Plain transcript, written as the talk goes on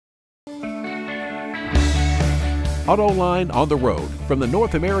Autoline on the Road from the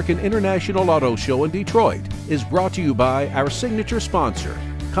North American International Auto Show in Detroit is brought to you by our signature sponsor,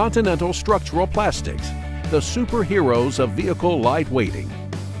 Continental Structural Plastics, the superheroes of vehicle lightweighting,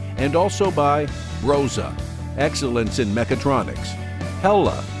 and also by Brose, excellence in mechatronics,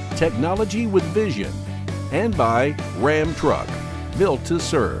 Hella, technology with vision, and by Ram Truck, built to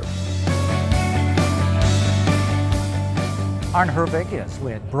serve. Arnd Herwig is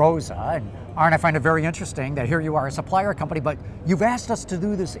with Brose. And Arnd, I find it very interesting that here you are a supplier company, but you've asked us to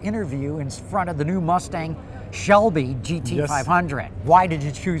do this interview in front of the new Mustang Shelby GT500. Yes. Why did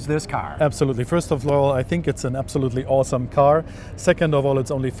you choose this car? Absolutely. First of all, I think it's an absolutely awesome car. Second of all,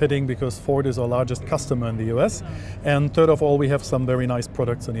 it's only fitting because Ford is our largest customer in the US. And third of all, we have some very nice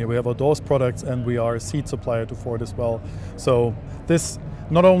products in here. We have our doors products and we are a seat supplier to Ford as well. So this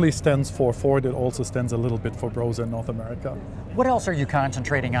not only stands for Ford, it also stands a little bit for Brose in North America. What else are you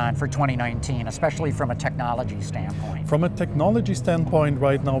concentrating on for 2019, especially from a technology standpoint? From a technology standpoint,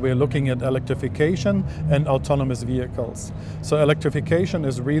 right now we're looking at electrification and autonomous vehicles. So electrification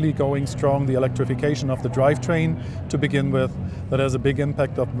is really going strong. The electrification of the drivetrain to begin with, that has a big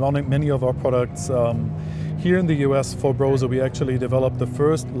impact on many of our products. Here in the US for Brose, we actually developed the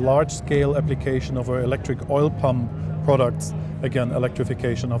first large-scale application of our electric oil pump products, again,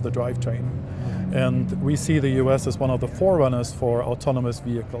 electrification of the drivetrain. And we see the US as one of the forerunners for autonomous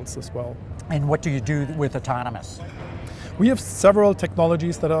vehicles as well. And what do you do with autonomous? We have several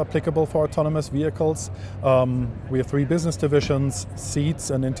technologies that are applicable for autonomous vehicles. We have 3 business divisions: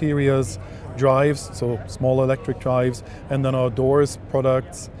 seats and interiors, drives, so small electric drives, and then our doors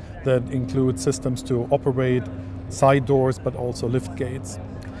products that include systems to operate side doors but also lift gates.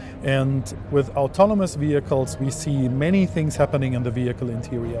 And with autonomous vehicles, we see many things happening in the vehicle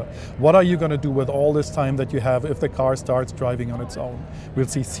interior. What are you going to do with all this time that you have if the car starts driving on its own? We'll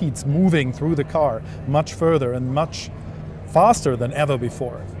see seats moving through the car much further and much faster than ever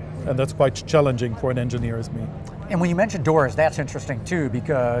before. And that's quite challenging for an engineer as me. And when you mention doors, that's interesting too,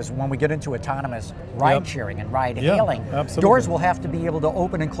 because when we get into autonomous ride sharing and ride hailing, doors will have to be able to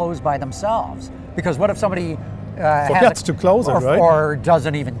open and close by themselves. Because what if somebody forgets to close it, right? Or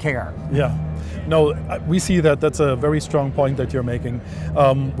doesn't even care. Yeah. No, we see that. That's a very strong point that you're making.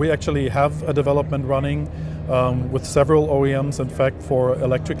 We actually have a development running with several OEMs, in fact, for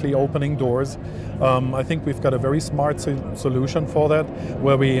electrically opening doors. I think we've got a very smart solution for that,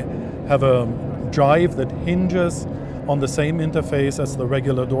 where we have a drive that hinges on the same interface as the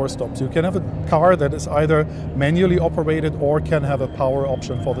regular door stops. You can have a car that is either manually operated or can have a power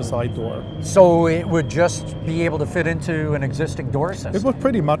option for the side door. So it would just be able to fit into an existing door system? It would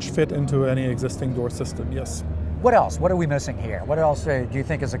pretty much fit into any existing door system, yes. What else? What are we missing here? What else do you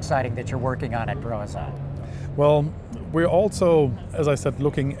think is exciting that you're working on at Brose? Well, we're also, as I said,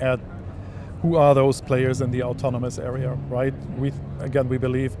 looking at who are those players in the autonomous area, right? We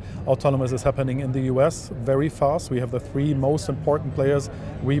believe autonomous is happening in the US very fast. We have the 3 most important players,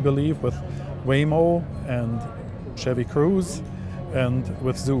 we believe, with Waymo and Chevy Cruise and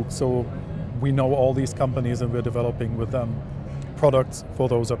with Zook. So we know all these companies and we're developing with them products for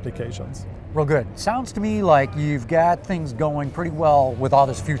those applications. Real good. Sounds to me like you've got things going pretty well with all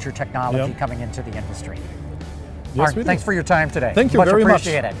this future technology coming into the industry. Yes, Arnd, thanks for your time today. Thank you very much.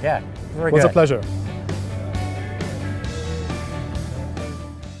 Appreciate it. Yeah, very good. It was a pleasure.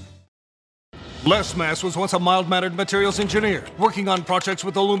 Les Mass was once a mild-mannered materials engineer, working on projects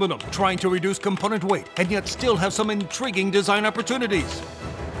with aluminum, trying to reduce component weight, and yet still have some intriguing design opportunities.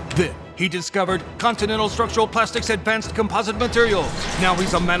 Then, he discovered Continental Structural Plastics Advanced Composite Materials. Now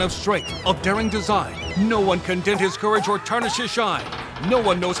he's a man of strength, of daring design. No one can dent his courage or tarnish his shine. No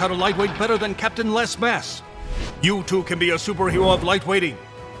one knows how to lightweight better than Captain Les Mass. You too can be a superhero of lightweighting.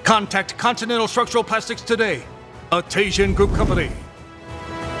 Contact Continental Structural Plastics today, a Teijin Group company.